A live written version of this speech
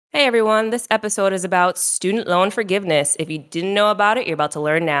Hey everyone, this episode is about student loan forgiveness. If you didn't know about it, you're about to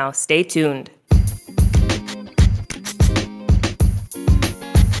learn now. Stay tuned.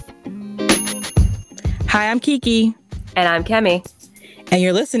 Hi, I'm Kiki. And I'm Kemi. And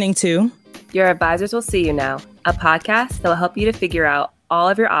you're listening to Your Advisors Will See You Now, a podcast that will help you to figure out all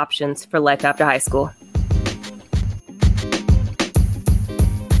of your options for life after high school.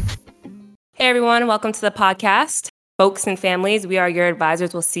 Hey everyone, welcome to the podcast. Folks and families, we are Your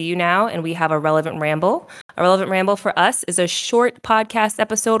Advisors Will See You Now, and we have a Relevant Ramble. A Relevant Ramble for us is a short podcast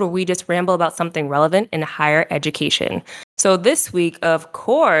episode where we just ramble about something relevant in higher education. So this week, of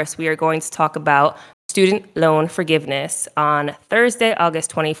course, we are going to talk about student loan forgiveness. On Thursday,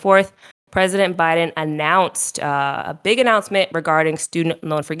 August 24th, President Biden announced a big announcement regarding student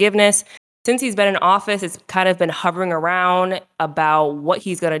loan forgiveness. Since he's been in office, it's kind of been hovering around about what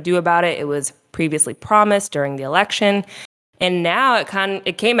he's going to do about it. It was previously promised during the election. And now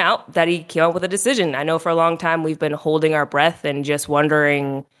it came out that he came up with a decision. I know for a long time we've been holding our breath and just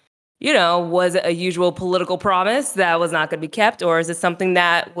wondering, was it a usual political promise that was not going to be kept, or is it something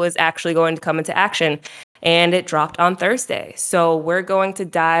that was actually going to come into action? And it dropped on Thursday. So we're going to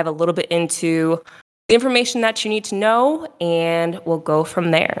dive a little bit into the information that you need to know, and we'll go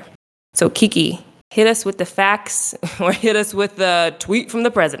from there. So Kiki, hit us with the facts or hit us with the tweet from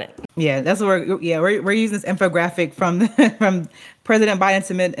the president. Yeah, that's what we're using this infographic from from President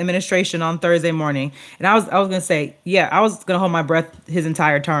Biden's administration on Thursday morning. And I was gonna say, I was gonna hold my breath his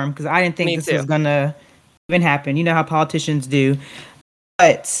entire term because I didn't think this was gonna even happen. You know how politicians do.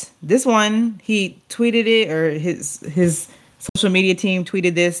 But this one, he tweeted it, or his social media team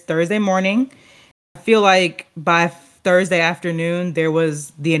tweeted this Thursday morning. I feel like by Thursday afternoon, there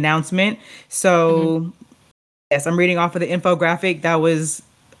was the announcement. So, yes, I'm reading off of the infographic that was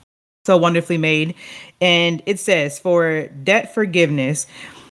so wonderfully made. And it says, for debt forgiveness,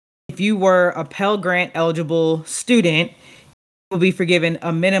 if you were a Pell Grant eligible student, you will be forgiven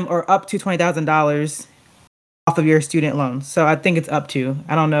a minimum or up to $20,000 off of your student loan. So I think it's up to.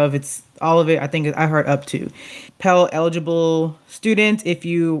 I don't know if it's all of it. I think I heard up to. Pell eligible students, if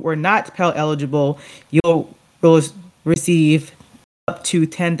you were not Pell eligible, you'll receive up to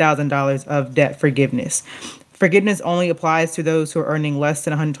 $10,000 of debt forgiveness. Forgiveness only applies to those who are earning less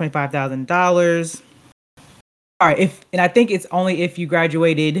than $125,000. All right, and I think it's only if you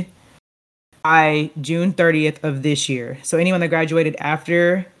graduated by June 30th of this year. So anyone that graduated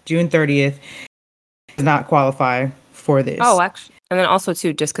after June 30th does not qualify for this. Oh, actually. And then also,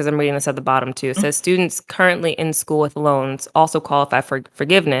 too, just because I'm reading this at the bottom, too, it says students currently in school with loans also qualify for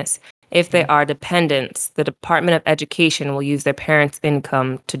forgiveness. If they are dependents, the Department of Education will use their parents'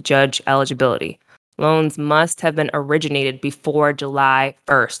 income to judge eligibility. Loans must have been originated before July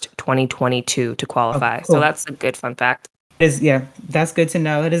 1st, 2022 to qualify. Oh, cool. So that's a good fun fact. That's good to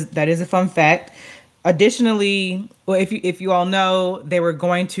know. That is a fun fact. Additionally, well, if you all know, they were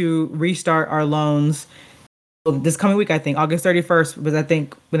going to restart our loans this coming week. I think August 31st was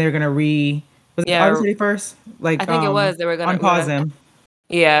when they were going to was it August 31st? I think it was. They were going to unpause them.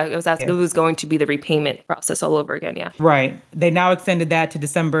 Yeah, it was going to be the repayment process all over again, yeah. Right. They now extended that to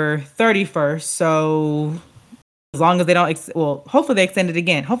December 31st. So as long as they don't, hopefully they extend it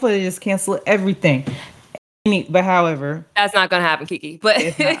again. Hopefully they just cancel everything. But however, that's not going to happen, Kiki. But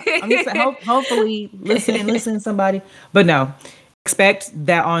I'm just saying, hopefully, listen, somebody. But no, expect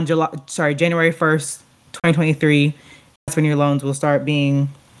that on January 1st, 2023, that's when your loans will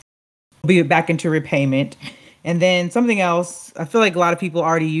be back into repayment. And then something else, I feel like a lot of people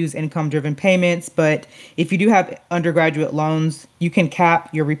already use income-driven payments, but if you do have undergraduate loans, you can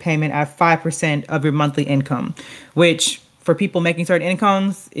cap your repayment at 5% of your monthly income, which for people making certain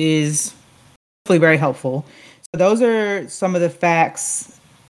incomes is hopefully very helpful. So those are some of the facts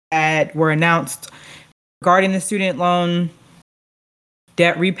that were announced regarding the student loan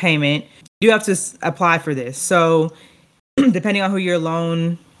debt repayment. You do have to apply for this. So depending on who your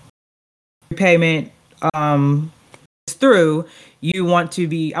loan repayment is through, you want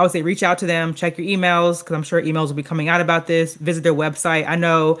to I would say reach out to them, check your emails, because I'm sure emails will be coming out about this. Visit their website. I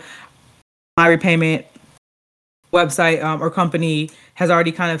know my repayment website or company has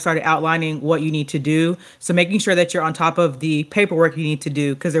already kind of started outlining what you need to do. So making sure that you're on top of the paperwork you need to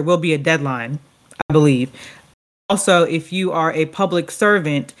do, because there will be a deadline, I believe. Also, if you are a public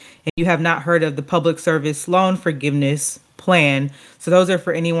servant and you have not heard of the Public Service Loan Forgiveness Plan, so those are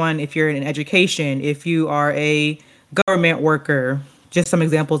for anyone, if you're in education, if you are a government worker, just some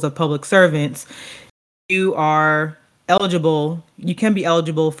examples of public servants, you can be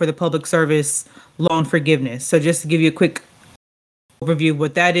eligible for the Public Service Loan Forgiveness. So just to give you a quick overview of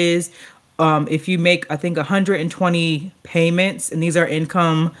what that is, if you make, I think, 120 payments, and these are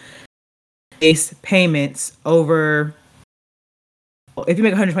income-based payments over, if you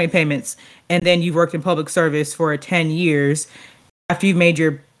make 120 payments and then you've worked in public service for 10 years, after you've made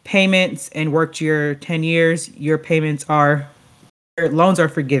your payments and worked your 10 years, your loans are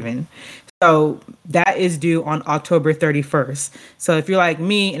forgiven. So that is due on October 31st. So if you're like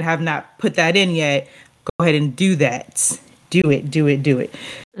me and have not put that in yet, go ahead and do that. Do it.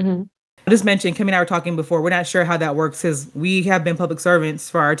 Mm-hmm. I just mentioned, Kimmy and I were talking before, we're not sure how that works because we have been public servants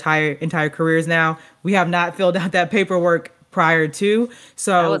for our entire careers now. We have not filled out that paperwork prior to,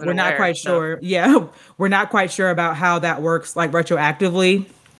 so we're not quite sure. Yeah, we're not quite sure about how that works, like retroactively.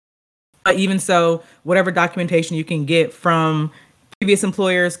 But even so, whatever documentation you can get from previous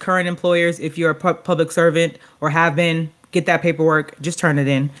employers, current employers, if you're a public servant or have been, get that paperwork, just turn it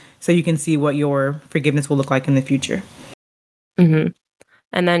in so you can see what your forgiveness will look like in the future. Mm-hmm.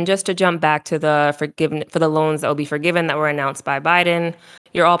 And then just to jump back to the for the loans that will be forgiven that were announced by Biden,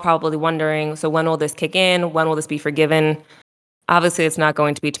 you're all probably wondering, so when will this kick in? When will this be forgiven? Obviously, it's not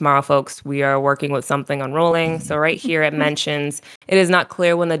going to be tomorrow, folks. We are working with something unrolling. So right here it mentions it is not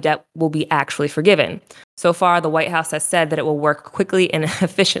clear when the debt will be actually forgiven. So far, the White House has said that it will work quickly and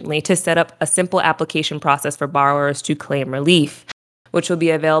efficiently to set up a simple application process for borrowers to claim relief, which will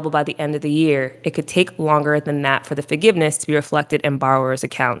be available by the end of the year. It could take longer than that for the forgiveness to be reflected in borrowers'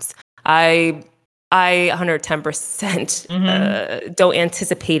 accounts. I 110% don't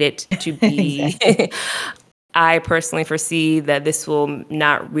anticipate it to be. I personally foresee that this will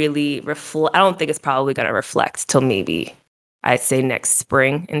not really reflect. I don't think it's probably going to reflect till maybe, I'd say, next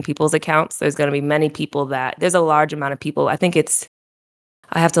spring in people's accounts. There's going to be many people there's a large amount of people. I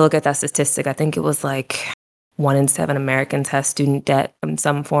have to look at that statistic. I think it was like 1 in 7 Americans has student debt in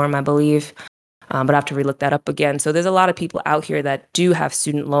some form, I believe. But I have to relook that up again. So there's a lot of people out here that do have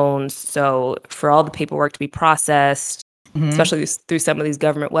student loans. So for all the paperwork to be processed, especially through some of these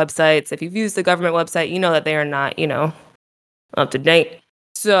government websites, if you've used the government website, you know that they are not, up to date.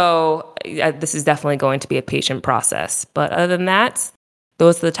 So this is definitely going to be a patient process. But other than that,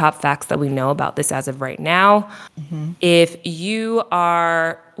 those are the top facts that we know about this as of right now. If you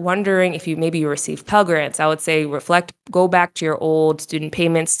are wondering if you received Pell Grants, I would say go back to your old student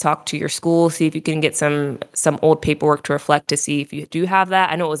payments, talk to your school, see if you can get some old paperwork to reflect to see if you do have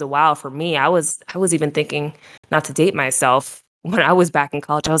that. I know it was a while for me. I was even thinking, not to date myself, when I was back in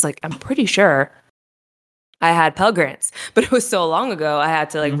college, I was like, I'm pretty sure I had Pell Grants, but it was so long ago, I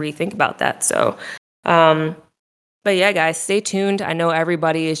had to rethink about that. So, but yeah, guys, stay tuned. I know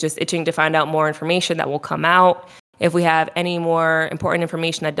everybody is just itching to find out more information that will come out. If we have any more important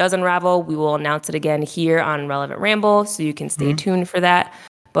information that does unravel, we will announce it again here on Relevant Ramble, so you can stay tuned for that.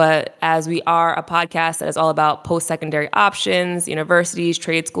 But as we are a podcast that is all about post-secondary options, universities,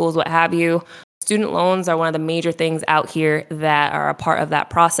 trade schools, what have you, student loans are one of the major things out here that are a part of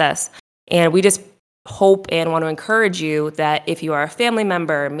that process. And we just hope and want to encourage you that if you are a family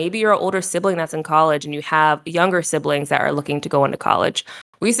member, maybe you're an older sibling that's in college and you have younger siblings that are looking to go into college,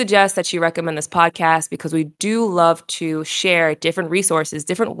 we suggest that you recommend this podcast because we do love to share different resources,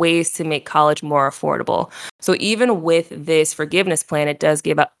 different ways to make college more affordable. So even with this forgiveness plan, it does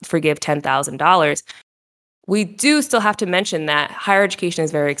forgive $10,000. We do still have to mention that higher education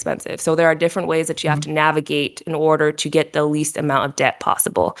is very expensive. So there are different ways that you have to navigate in order to get the least amount of debt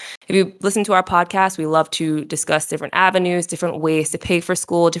possible. If you listen to our podcast, we love to discuss different avenues, different ways to pay for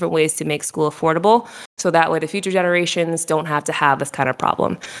school, different ways to make school affordable. So that way the future generations don't have to have this kind of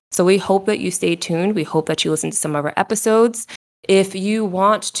problem. So we hope that you stay tuned. We hope that you listen to some of our episodes. If you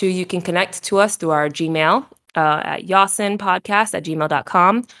want to, you can connect to us through our Gmail at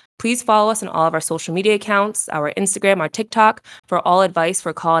yawsonpodcast@gmail.com. Please follow us on all of our social media accounts, our Instagram, our TikTok, for all advice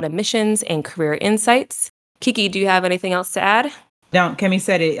for college admissions and career insights. Kiki, do you have anything else to add? No, Kemi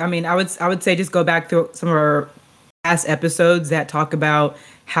said it. I mean, I would say just go back through some of our past episodes that talk about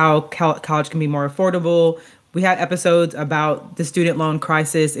how college can be more affordable. We have episodes about the student loan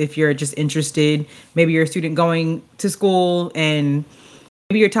crisis if you're just interested. Maybe you're a student going to school and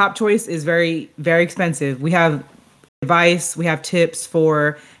maybe your top choice is very, very expensive. We have advice, we have tips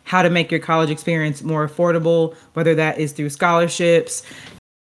for how to make your college experience more affordable, whether that is through scholarships,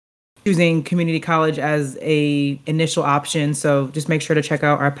 choosing community college as a initial option. So just make sure to check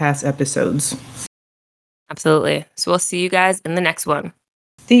out our past episodes. Absolutely. So we'll see you guys in the next one.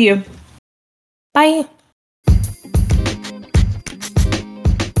 See you. Bye.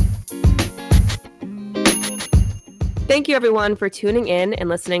 Thank you, everyone, for tuning in and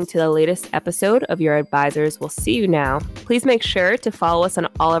listening to the latest episode of Your Advisors Will See You Now. Please make sure to follow us on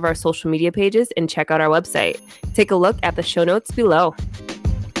all of our social media pages and check out our website. Take a look at the show notes below.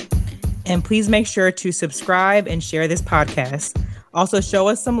 And please make sure to subscribe and share this podcast. Also, show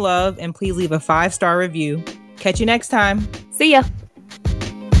us some love and please leave a 5-star review. Catch you next time. See ya.